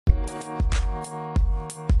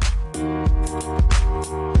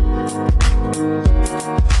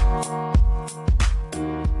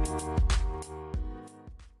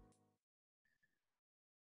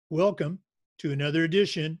Welcome to another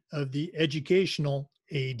edition of the Educational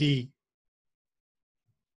AD. We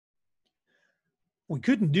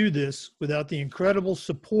couldn't do this without the incredible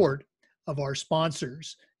support of our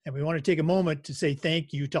sponsors, and we want to take a moment to say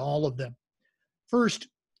thank you to all of them. First,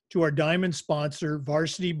 to our diamond sponsor,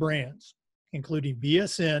 Varsity Brands, including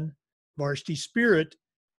BSN, Varsity Spirit,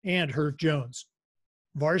 and Herff Jones.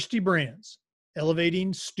 Varsity Brands,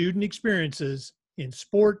 elevating student experiences in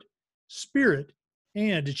sport, spirit,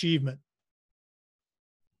 and achievement.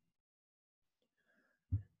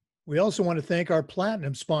 We also want to thank our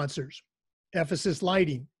platinum sponsors, Ephesus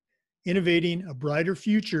Lighting, innovating a brighter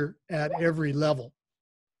future at every level.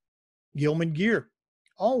 Gilman Gear,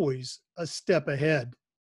 always a step ahead.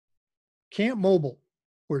 Camp Mobile,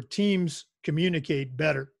 where teams communicate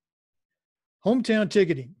better. Hometown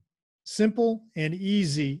Ticketing, simple and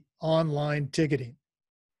easy online ticketing.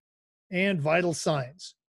 And Vital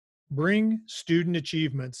Signs, bring student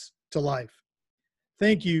achievements to life.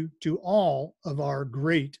 Thank you to all of our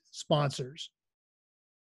great sponsors.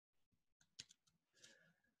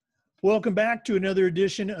 Welcome back to another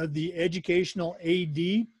edition of the Educational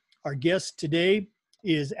AD. Our guest today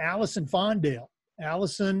is Allison Fondale.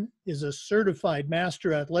 Allison is a certified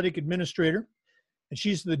master athletic administrator, and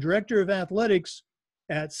she's the director of athletics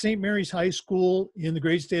at St. Mary's High School in the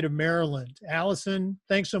great state of Maryland. Allison,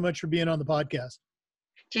 thanks so much for being on the podcast.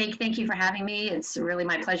 Jake, thank you for having me. It's really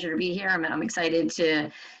my pleasure to be here. I'm excited to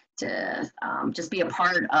just be a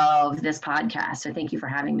part of this podcast. So thank you for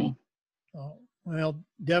having me. Oh, well,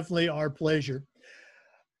 definitely our pleasure.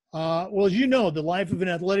 Well, as you know, the life of an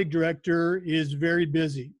athletic director is very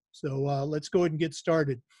busy. So let's go ahead and get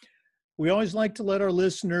started. We always like to let our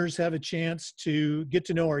listeners have a chance to get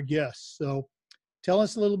to know our guests. So tell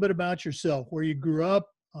us a little bit about yourself, where you grew up,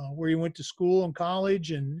 where you went to school and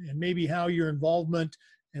college, and maybe how your involvement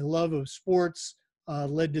and love of sports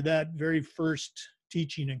led to that very first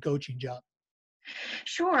teaching and coaching job.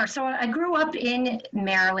 Sure. So I grew up in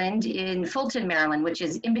Maryland, in Fulton, Maryland, which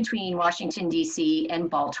is in between Washington, D.C. and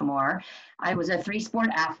Baltimore. I was a three-sport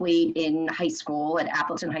athlete in high school at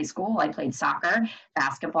Appleton High School. I played soccer,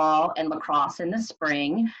 basketball, and lacrosse in the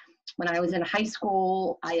spring. When I was in high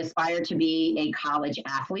school, I aspired to be a college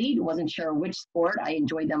athlete. Wasn't sure which sport. I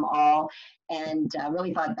enjoyed them all, and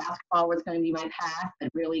really thought basketball was going to be my path, but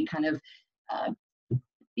really kind of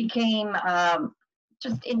became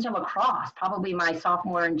just into lacrosse, probably my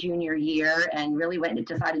sophomore and junior year, and really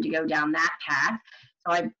decided to go down that path.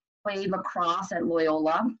 So I played lacrosse at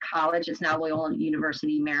Loyola College. It's now Loyola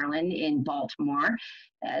University, Maryland in Baltimore.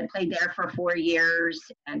 Played there for 4 years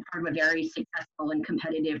and part of a very successful and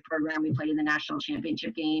competitive program. We played in the national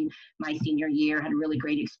championship game my senior year, had a really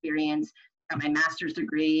great experience. Got my master's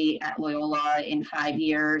degree at Loyola in 5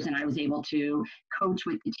 years, and I was able to coach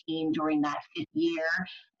with the team during that 5th year.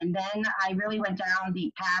 And then I really went down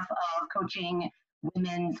the path of coaching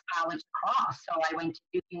women's college lacrosse. So I went to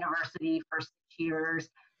Duke University for 6 years,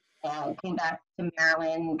 came back to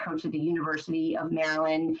Maryland, coached at the University of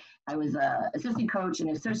Maryland. I was an assistant coach and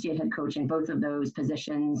associate head coach in both of those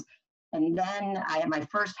positions. And then I had my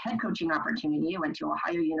first head coaching opportunity. I went to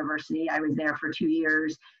Ohio University. I was there for 2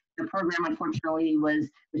 years. The program, unfortunately, was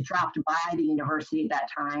dropped by the university at that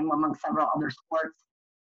time, among several other sports.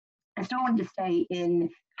 I still wanted to stay in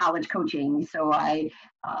college coaching, so I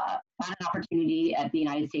got an opportunity at the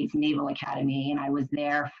United States Naval Academy, and I was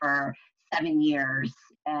there for 7 years.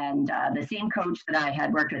 And the same coach that I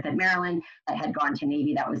had worked with at Maryland that had gone to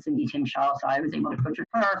Navy, that was Cindy Timshaw, so I was able to coach with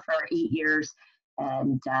her for 8 years.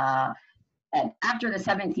 And after the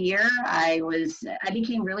 7th year, I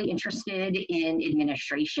became really interested in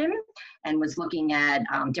administration and was looking at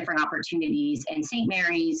different opportunities. And St.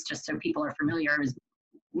 Mary's, just so people are familiar, is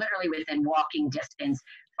literally within walking distance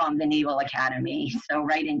from the Naval Academy, so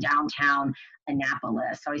right in downtown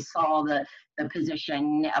Annapolis. So I saw the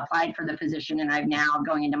position, applied for the position, and I'm now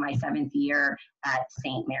going into my 7th year at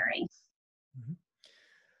St. Mary's. Mm-hmm.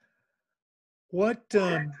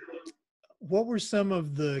 What were some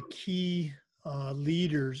of the key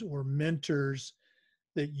leaders or mentors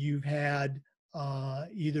that you've had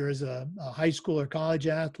either as a high school or college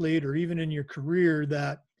athlete, or even in your career,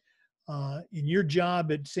 that in your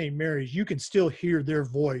job at St. Mary's, you can still hear their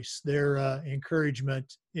voice, their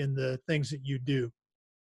encouragement in the things that you do?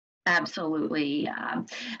 Absolutely.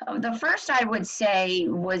 The first I would say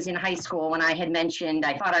was in high school, when I had mentioned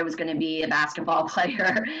I thought I was going to be a basketball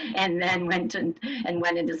player, and then went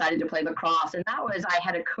and decided to play lacrosse. And that was, I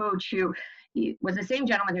had a coach who was the same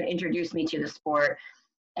gentleman who introduced me to the sport.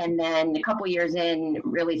 And then a couple years in,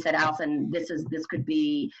 really said, Allison, this could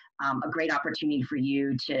be a great opportunity for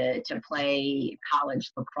you to play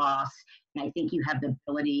college lacrosse. And I think you have the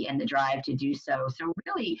ability and the drive to do so. So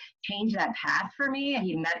really changed that path for me. And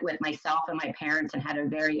he met with myself and my parents and had a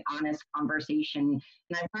very honest conversation.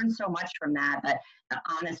 And I've learned so much from that, that the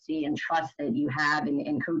honesty and trust that you have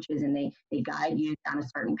in coaches, and they guide you down a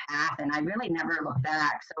certain path. And I really never look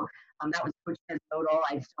back. So that was Coach Ted Bodel.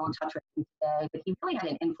 I'm still in touch with him today, but he really had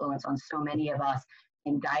an influence on so many of us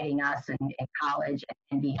in guiding us in college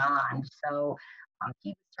and beyond. So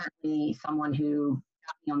he was certainly someone who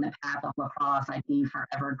got me on the path of lacrosse. I'd be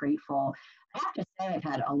forever grateful. I have to say I've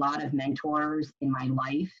had a lot of mentors in my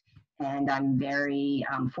life, and I'm very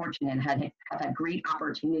fortunate and have had great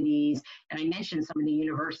opportunities. And I mentioned some of the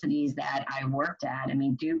universities that I worked at. I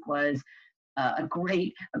mean, Duke was a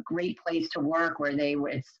great place to work, where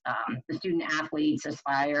the student athletes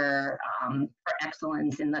aspire for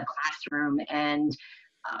excellence in the classroom and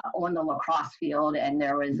on the lacrosse field. And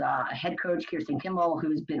there was a head coach, Kirsten Kimball,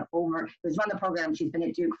 who's run the program. She's been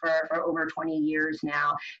at Duke for over 20 years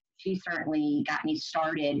now. She certainly got me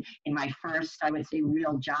started in my first, I would say,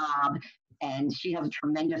 real job. And she has a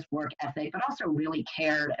tremendous work ethic, but also really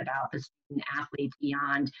cared about the student athletes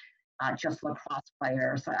beyond just lacrosse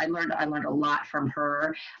players. So I learned a lot from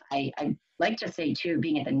her. I like to say too,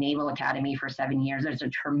 being at the Naval Academy for 7 years, there's a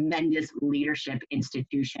tremendous leadership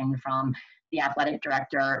institution, from the athletic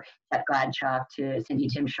director, Chet Gladchuk, to Cindy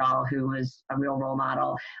Timshaw, who was a real role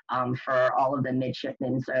model for all of the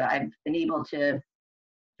midshipmen. So I've been able to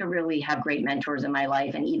really have great mentors in my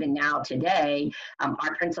life. And even now today,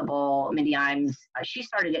 our principal, Mindy Imes, she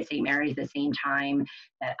started at St. Mary's the same time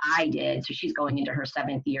that I did. So she's going into her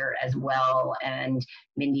 7th year as well. And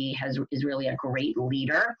Mindy is really a great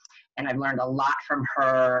leader. And I've learned a lot from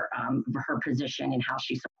her, her position and how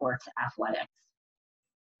she supports athletics.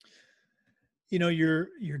 You know, your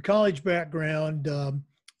college background,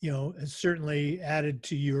 has certainly added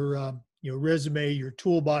to your resume, your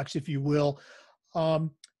toolbox, if you will.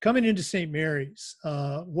 Coming into St. Mary's,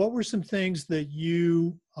 what were some things that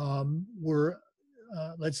you were,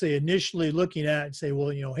 let's say, initially looking at and say, well,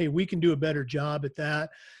 hey, we can do a better job at that.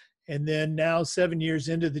 And then now 7 years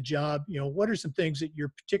into the job, what are some things that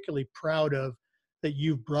you're particularly proud of that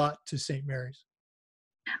you've brought to St. Mary's?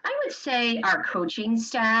 I would say our coaching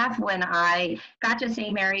staff. When I got to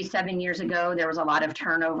St. Mary's 7 years ago, there was a lot of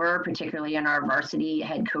turnover, particularly in our varsity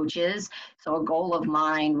head coaches. So a goal of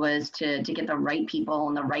mine was to get the right people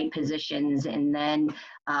in the right positions, and then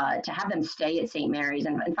to have them stay at St. Mary's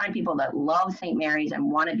and find people that love St. Mary's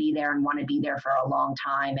and want to be there for a long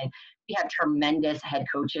time. And we have tremendous head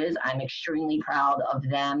coaches. I'm extremely proud of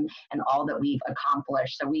them and all that we've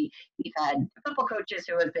accomplished. So we've had a couple coaches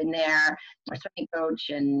who have been there, our swimming coach,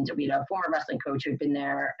 and we had a former wrestling coach who'd been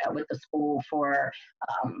there with the school for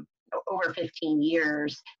over 15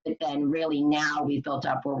 years. But then really now we've built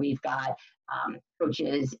up where we've got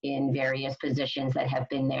coaches in various positions that have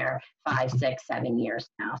been there 5, 6, 7 years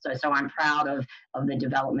now. So I'm proud of the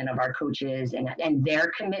development of our coaches and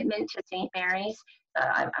their commitment to St. Mary's.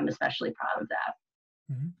 I'm especially proud of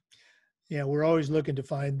that. Mm-hmm. Yeah, we're always looking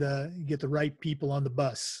to get the right people on the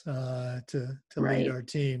bus to Right. lead our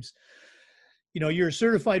teams. You're a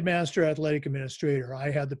certified master athletic administrator. I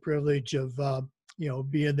had the privilege of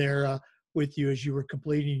being there with you as you were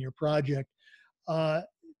completing your project.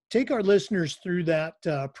 Take our listeners through that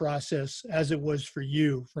process as it was for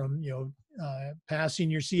you, from passing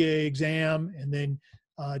your CAA exam and then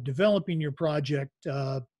developing your project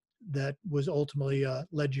that was ultimately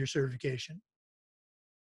led to your certification.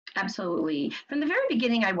 Absolutely. From the very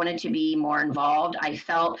beginning, I wanted to be more involved. I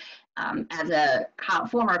felt as a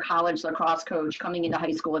former college lacrosse coach coming into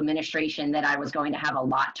high school administration that I was going to have a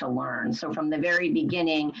lot to learn. So from the very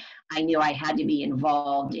beginning, I knew I had to be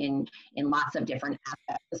involved in lots of different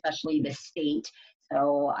aspects, especially the state.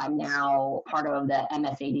 So I'm now part of the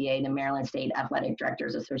MSADA, the Maryland State Athletic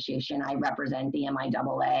Directors Association. I represent the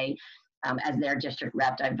MIAA as their district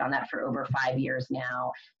rep. I've done that for over 5 years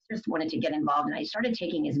now. Just wanted to get involved, and I started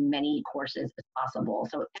taking as many courses as possible.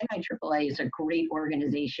 So MIAAA is a great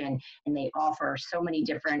organization, and they offer so many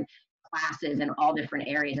different classes in all different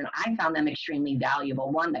areas, and I found them extremely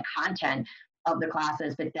valuable. One, the content of the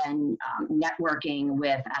classes, but then networking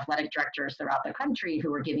with athletic directors throughout the country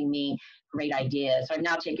who were giving me great ideas. So I've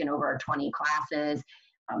now taken over 20 classes,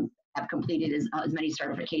 have completed as many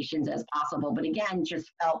certifications as possible, but again,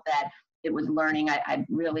 just felt that it was learning. I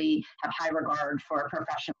really have high regard for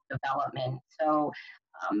professional development. So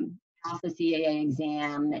passed the CAA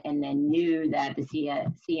exam, and then knew that the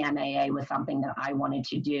CMAA was something that I wanted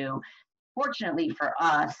to do. Fortunately for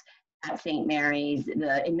us, at St. Mary's,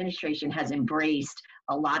 the administration has embraced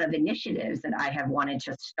a lot of initiatives that I have wanted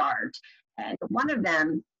to start. And one of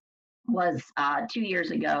them was 2 years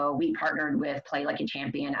ago, we partnered with Play Like a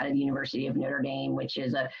Champion out of the University of Notre Dame, which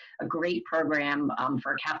is a great program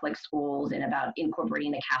for Catholic schools and about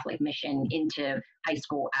incorporating the Catholic mission into high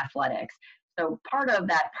school athletics. So part of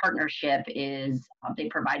that partnership is they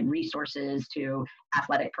provide resources to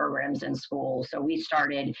athletic programs in schools. So we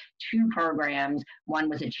started 2 programs. One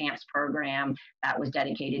was a CHAMPS program that was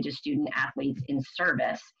dedicated to student athletes in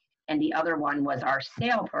service. And the other one was our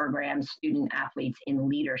SAIL program, Student Athletes in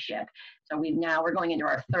Leadership. So we're going into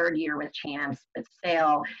our 3rd year with CHAMPS, but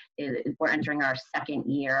SAIL, we're entering our 2nd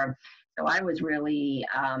year. So I was really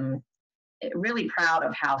proud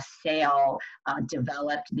of how SAIL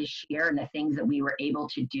developed this year and the things that we were able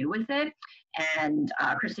to do with it. And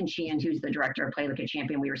Kristen Sheehan, who's the director of Play Like a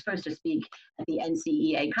Champion, we were supposed to speak at the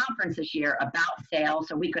NCEA conference this year about SAIL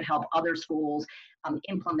so we could help other schools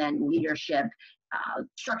implement leadership,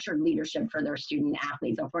 structured leadership for their student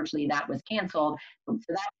athletes. Unfortunately, that was canceled. So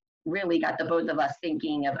that really got the both of us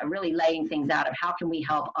thinking of really laying things out of how can we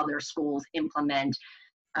help other schools implement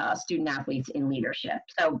student athletes in leadership.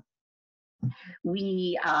 So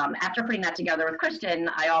we, after putting that together with Kristen,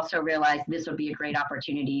 I also realized this would be a great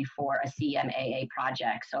opportunity for a CMAA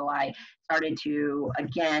project. So I started to,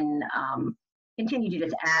 again, continue to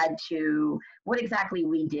just add to what exactly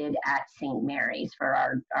we did at St. Mary's for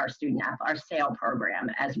our SAIL program,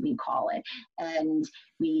 as we call it. And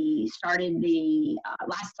we started the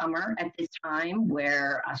last summer at this time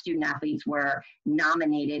where student athletes were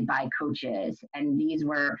nominated by coaches. And these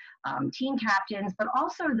were team captains, but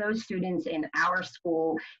also those students in our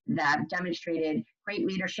school that demonstrated great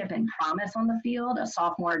leadership and promise on the field, a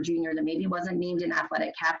sophomore, junior that maybe wasn't named an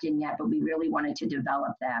athletic captain yet, but we really wanted to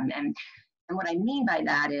develop them. And what I mean by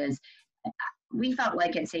that is we felt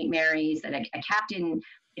like at St. Mary's that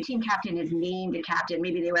a team captain is named a captain.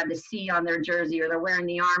 Maybe they would have the C on their jersey or they're wearing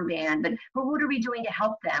the armband, but what are we doing to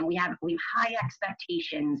help them? We have high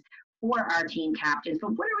expectations for our team captains,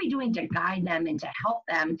 but what are we doing to guide them and to help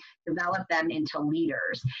them develop them into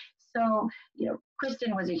leaders? So,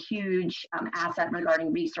 Kristen was a huge asset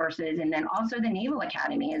regarding resources, and then also the Naval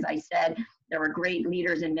Academy. As I said, there were great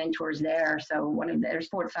leaders and mentors there. So one of their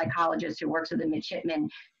sports psychologists who works with the midshipmen,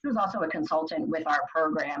 he was also a consultant with our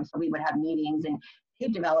program. So we would have meetings, and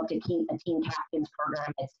they've developed a team captains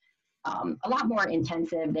program. It's a lot more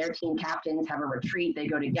intensive. Their team captains have a retreat. They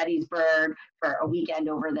go to Gettysburg for a weekend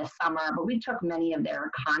over the summer, but we took many of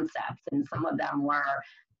their concepts, and some of them were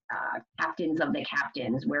captains of the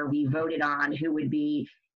captains, where we voted on who would be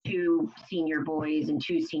 2 senior boys and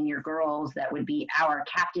 2 senior girls that would be our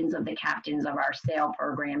captains of the captains of our SAIL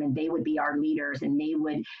program, and they would be our leaders, and they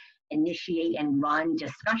would initiate and run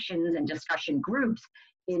discussions and discussion groups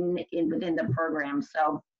within the program.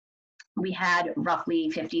 So we had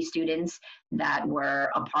roughly 50 students that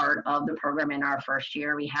were a part of the program in our first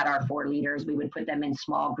year. We had our 4 leaders. We would put them in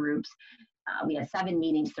small groups. We had 7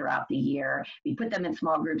 meetings throughout the year. We put them in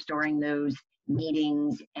small groups during those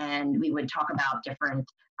meetings, and we would talk about different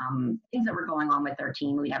things that were going on with their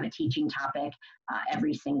team. We'd have a teaching topic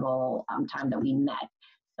every single time that we met.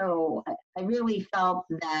 So I really felt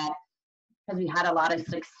that because we had a lot of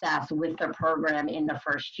success with the program in the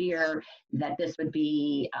first year, that this would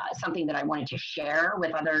be something that I wanted to share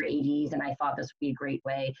with other ADs, and I thought this would be a great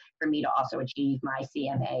way for me to also achieve my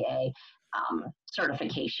CMAA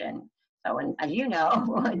certification. So, and as you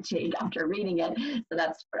know, after reading it, so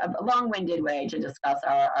that's a long-winded way to discuss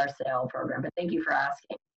our SAIL program, but thank you for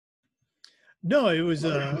asking. No, it was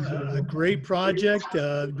a great project,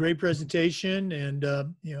 great presentation, and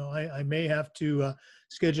I may have to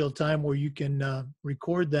schedule a time where you can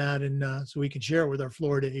record that, and so we can share it with our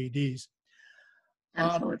Florida ADs.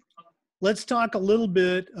 Absolutely. Let's talk a little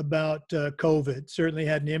bit about COVID. Certainly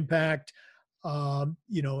had an impact,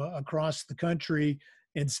 across the country,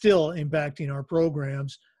 and still impacting our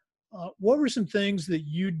programs. What were some things that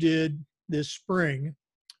you did this spring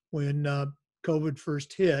when COVID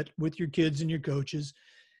first hit with your kids and your coaches?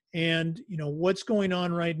 And, what's going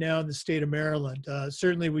on right now in the state of Maryland?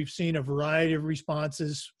 Certainly we've seen a variety of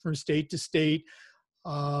responses from state to state.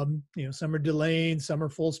 Some are delaying, some are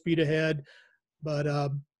full speed ahead. But,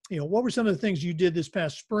 what were some of the things you did this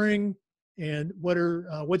past spring, and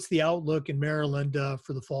what's the outlook in Maryland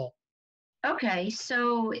for the fall? Okay,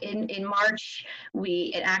 so in March,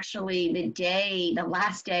 the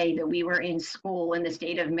last day that we were in school in the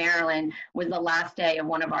state of Maryland was the last day of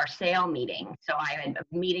one of our SAIL meetings. So I had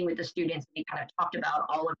a meeting with the students, and we kind of talked about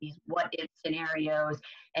all of these what-if scenarios,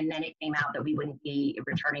 and then it came out that we wouldn't be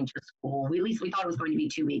returning to school. At least we thought it was going to be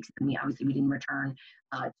 2 weeks, and we didn't return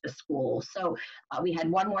to school. So we had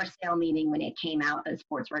one more SAIL meeting when it came out that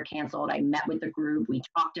sports were canceled. I met with the group. We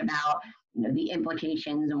talked about the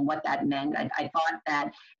implications and what that meant. I thought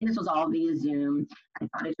that, and this was all via Zoom, I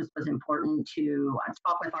thought it just was important to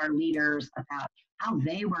talk with our leaders about how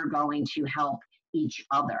they were going to help each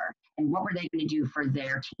other and what were they going to do for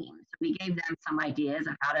their teams. So we gave them some ideas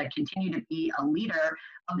of how to continue to be a leader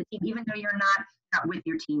of the team, even though you're not with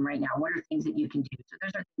your team right now. What are things that you can do? So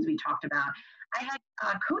those are things we talked about. I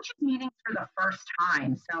had coaches meetings for the first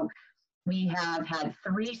time. So we have had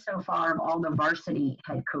 3 so far of all the varsity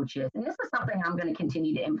head coaches. And this is something I'm going to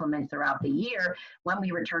continue to implement throughout the year when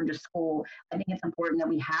we return to school. I think it's important that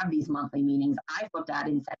we have these monthly meetings. I've looked at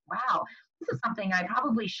it and said, wow, this is something I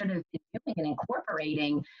probably should have been doing and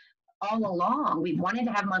incorporating all along. We've wanted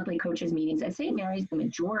to have monthly coaches meetings. At St. Mary's, the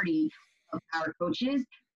majority of our coaches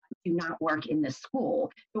do not work in the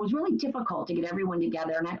school. So it was really difficult to get everyone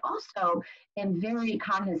together. And I also am very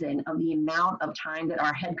cognizant of the amount of time that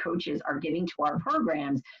our head coaches are giving to our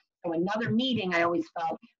programs. So another meeting, I always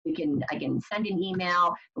felt I can send an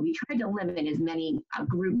email, but we tried to limit as many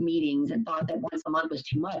group meetings and thought that once a month was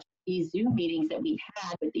too much. These Zoom meetings that we've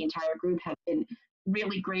had with the entire group have been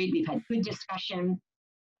really great. We've had good discussion.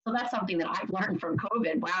 So that's something that I've learned from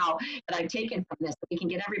COVID. Wow, that I've taken from this. We can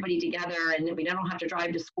get everybody together and we don't have to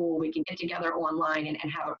drive to school. We can get together online and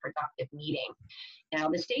have a productive meeting. Now,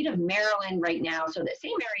 the state of Maryland right now, so that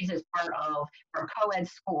St. Mary's is part of our co-ed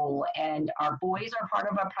school, and our boys are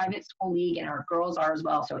part of a private school league, and our girls are as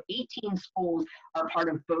well. So 18 schools are part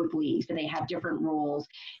of both leagues, and they have different rules.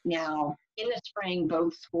 Now, in the spring,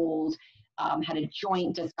 both schools had a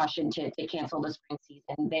joint discussion to cancel the spring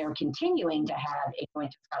season. They're continuing to have a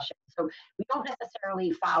joint discussion. So we don't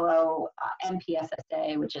necessarily follow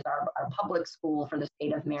MPSSA, which is our public school for the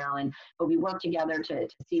state of Maryland, but we work together to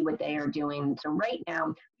see what they are doing. So right now,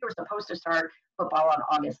 we were supposed to start football on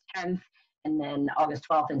August 10th, and then August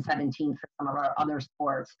 12th and 17th for some of our other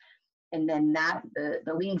sports. And then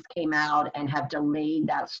the leagues came out and have delayed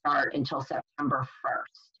that start until September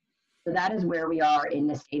 1st. So that is where we are in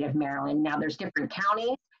the state of Maryland. Now there's different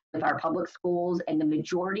counties with our public schools, and the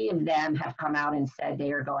majority of them have come out and said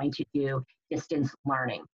they are going to do distance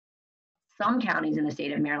learning. Some counties in the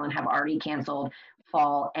state of Maryland have already canceled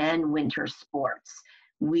fall and winter sports.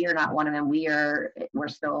 We are not one of them. We're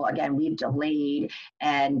still, again, we've delayed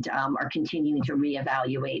and are continuing to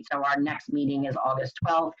reevaluate. So our next meeting is August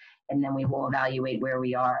 12th, and then we will evaluate where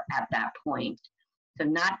we are at that point. So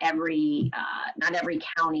not every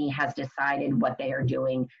county has decided what they are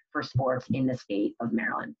doing for sports in the state of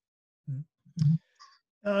Maryland.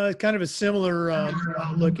 Kind of a similar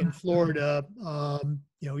look in Florida.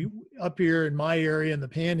 Up here in my area in the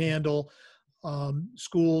Panhandle,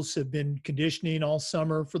 schools have been conditioning all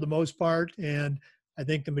summer for the most part, and I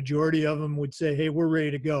think the majority of them would say, hey, we're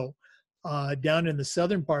ready to go. Down in the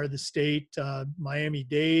southern part of the state,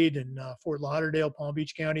 Miami-Dade and Fort Lauderdale, Palm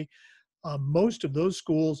Beach County, most of those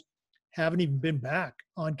schools haven't even been back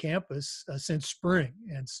on campus since spring.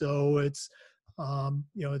 And so it's a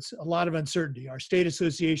lot of uncertainty. Our state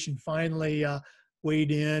association finally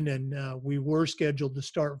weighed in, and we were scheduled to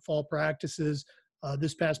start fall practices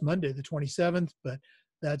this past Monday, the 27th, but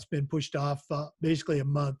that's been pushed off basically a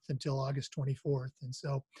month until August 24th. And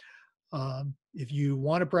so if you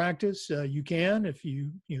want to practice, you can. If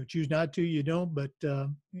you choose not to, you don't, but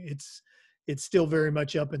it's still very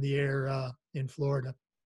much up in the air in Florida.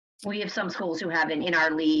 We have some schools who haven't in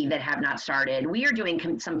our league that have not started. We are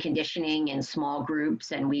doing some conditioning in small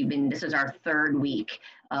groups, and this is our 3rd week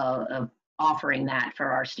of offering that for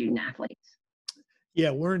our student athletes.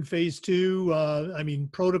 Yeah, we're in phase 2.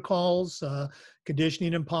 Protocols,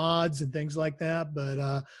 conditioning in pods and things like that.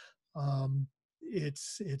 But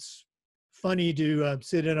it's funny to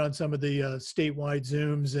sit in on some of the statewide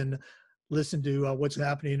Zooms and listen to what's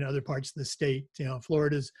happening in other parts of the state.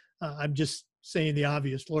 Florida's, I'm just saying the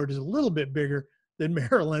obvious, Florida's a little bit bigger than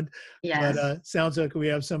Maryland, yes. But sounds like we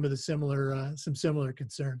have some of the similar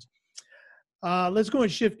concerns. Let's go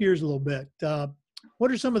and shift gears a little bit.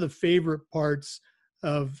 What are some of the favorite parts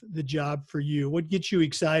of the job for you? What gets you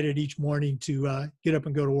excited each morning to get up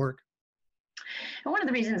and go to work? And one of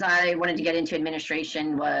the reasons I wanted to get into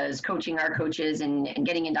administration was coaching our coaches and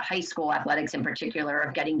getting into high school athletics in particular,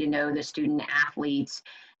 of getting to know the student athletes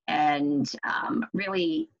and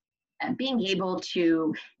really being able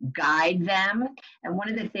to guide them. And one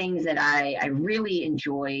of the things that I really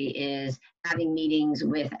enjoy is having meetings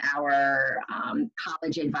with our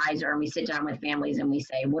college advisor, and we sit down with families and we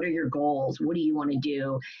say, what are your goals? What do you want to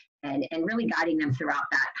do? And really guiding them throughout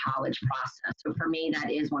that college process. So for me,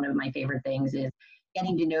 that is one of my favorite things, is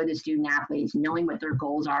getting to know the student athletes, knowing what their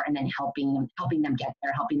goals are, and then helping them get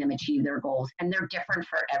there, helping them achieve their goals. And they're different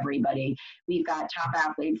for everybody. We've got top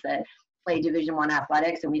athletes that play Division I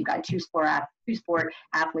athletics, and we've got two sport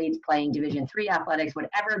athletes playing Division III athletics,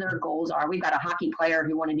 whatever their goals are. We've got a hockey player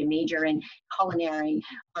who wanted to major in culinary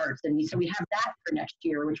arts, and so we have that for next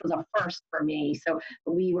year, which was a first for me. So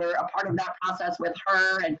we were a part of that process with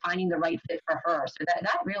her and finding the right fit for her. So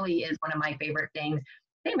that really is one of my favorite things.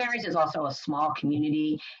 St. Mary's is also a small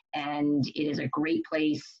community, and it is a great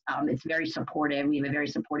place. It's very supportive. We have a very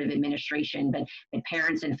supportive administration, but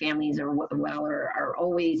parents and families are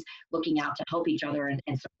always looking out to help each other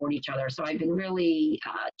and support each other. So I've been really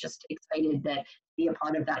just excited to be a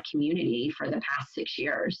part of that community for the past 6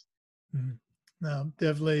 years. Mm-hmm. No,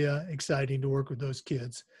 definitely exciting to work with those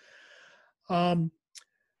kids.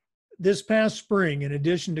 This past spring, in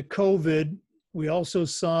addition to COVID, we also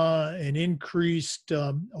saw an increased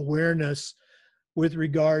awareness with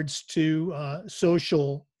regards to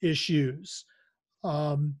social issues.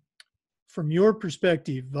 From your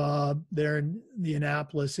perspective there in the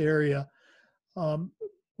Annapolis area,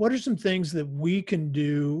 what are some things that we can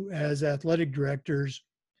do as athletic directors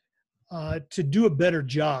to do a better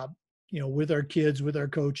job, with our kids, with our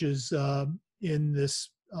coaches in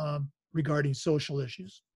this regarding social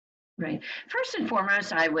issues? Right. First and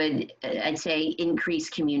foremost, I'd say increase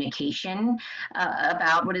communication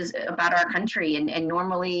about about our country, and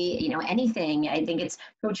normally, anything. I think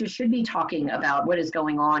coaches should be talking about what is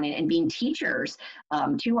going on and being teachers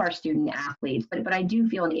to our student athletes. But I do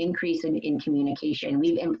feel an increase in communication.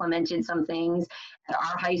 We've implemented some things at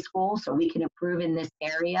our high school so we can improve in this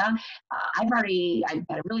area. I've had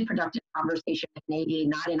a really productive conversation with Navy,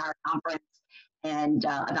 not in our conference, and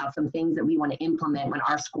about some things that we want to implement when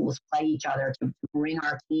our schools play each other to bring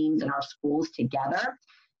our teams and our schools together.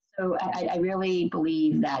 So I really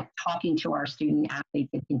believe that talking to our student athletes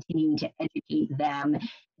and continuing to educate them,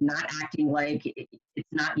 not acting like it's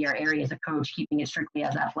not your area as a coach, keeping it strictly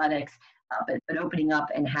as athletics, but opening up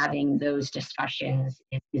and having those discussions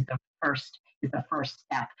is the first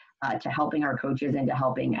step to helping our coaches and to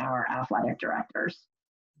helping our athletic directors.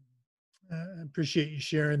 I appreciate you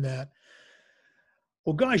sharing that.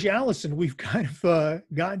 Well, gosh, Allison, we've kind of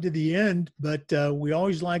gotten to the end, but we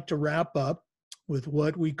always like to wrap up with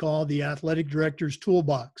what we call the athletic director's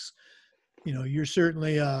toolbox. You're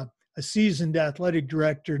certainly a seasoned athletic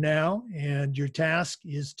director now, and your task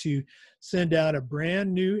is to send out a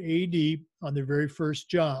brand new AD on their very first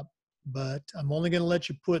job. But I'm only going to let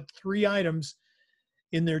you put 3 items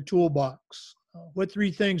in their toolbox. What 3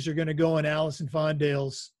 things are going to go in Allison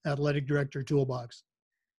Fondale's athletic director toolbox?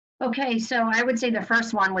 Okay, so I would say the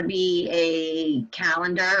first one would be a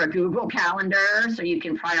calendar, a Google Calendar, so you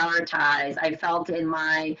can prioritize. I felt in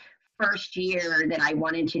my first year that I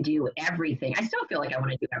wanted to do everything. I still feel like I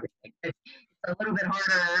want to do everything. It's a little bit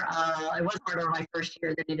harder. It was harder my first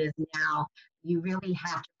year than it is now. You really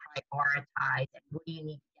have to prioritize what do you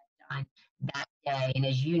need to get done that day. And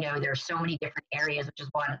as you know, there's so many different areas, which is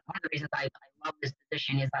one of the reasons I love this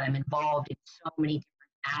position is that I'm involved in so many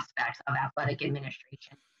different aspects of athletic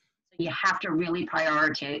administration. So you have to really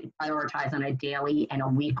prioritize on a daily and a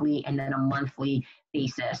weekly and then a monthly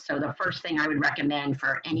basis. So the first thing I would recommend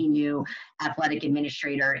for any new athletic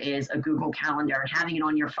administrator is a Google Calendar and having it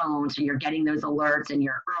on your phone so you're getting those alerts and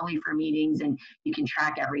you're early for meetings and you can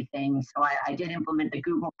track everything. So I did implement the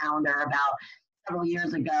Google Calendar about several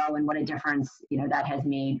years ago, and what a difference that has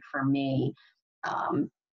made for me.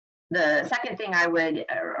 The second thing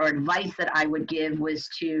or advice that I would give was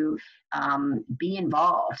to be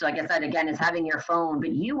involved. So like I said, again, is having your phone,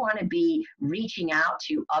 but you want to be reaching out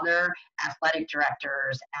to other athletic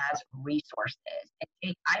directors as resources.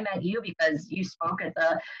 And I met you because you spoke at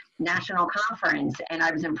the national conference, and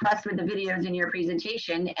I was impressed with the videos in your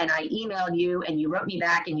presentation, and I emailed you, and you wrote me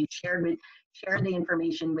back, and you shared the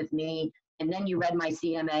information with me. And then you read my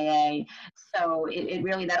CMAA. So it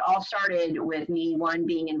really, that all started with me, one,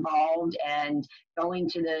 being involved and going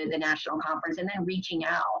to the national conference and then reaching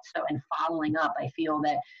out. So, and following up, I feel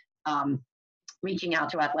that reaching out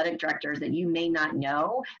to athletic directors that you may not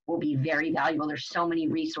know will be very valuable. There's so many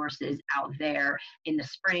resources out there. In the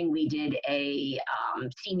spring, we did a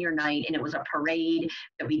senior night, and it was a parade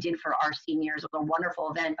that we did for our seniors. It was a wonderful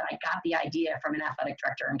event, but I got the idea from an athletic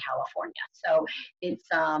director in California. So it's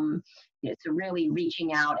So really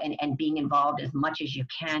reaching out and being involved as much as you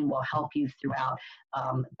can will help you throughout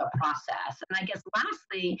the process. And I guess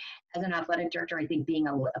lastly, as an athletic director, I think being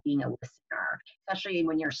a listener, especially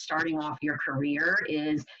when you're starting off your career,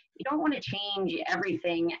 is you don't want to change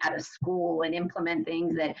everything at a school and implement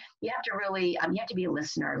things. That you have to really, you have to be a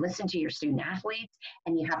listener, listen to your student athletes,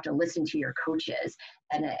 and you have to listen to your coaches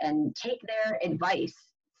and take their advice.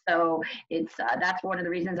 So it's that's one of the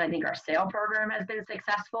reasons I think our SAIL program has been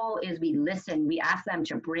successful. Is we listen, we ask them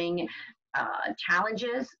to bring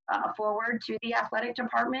challenges forward to the athletic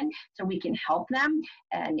department so we can help them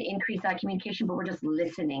and increase that communication, but we're just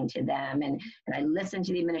listening to them. And I listen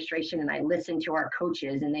to the administration and I listen to our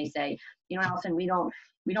coaches, and they say, Allison, we don't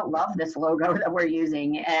love this logo that we're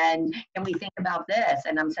using, and can we think about this?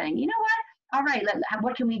 And I'm saying, you know what? All right,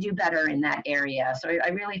 what can we do better in that area? So I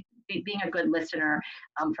really, being a good listener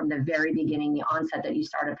from the very beginning, the onset that you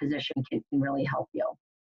start a position can really help you.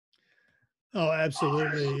 Oh,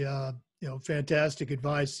 absolutely. Fantastic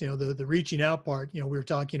advice. The reaching out part, we were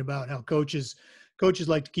talking about how coaches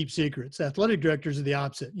like to keep secrets. Athletic directors are the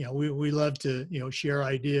opposite. We love to, share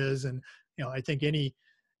ideas. And, I think any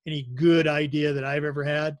good idea that I've ever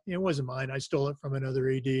had, it wasn't mine. I stole it from another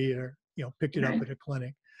AD or, picked it up at a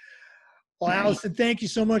clinic. Well, Allison, thank you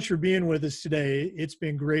so much for being with us today. It's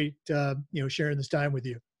been great, sharing this time with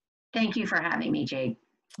you. Thank you for having me, Jake.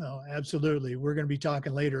 Oh, absolutely. We're going to be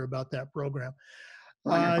talking later about that program.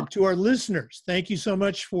 To our listeners, thank you so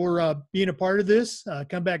much for being a part of this.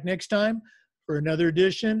 Come back next time for another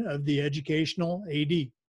edition of the Educational AD.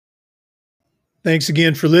 Thanks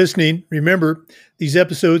again for listening. Remember, these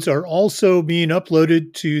episodes are also being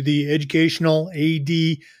uploaded to the Educational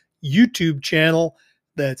AD YouTube channel.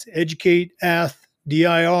 That's Educate Ath,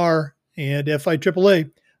 DIR, and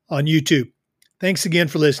FIAAA on YouTube. Thanks again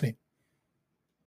for listening.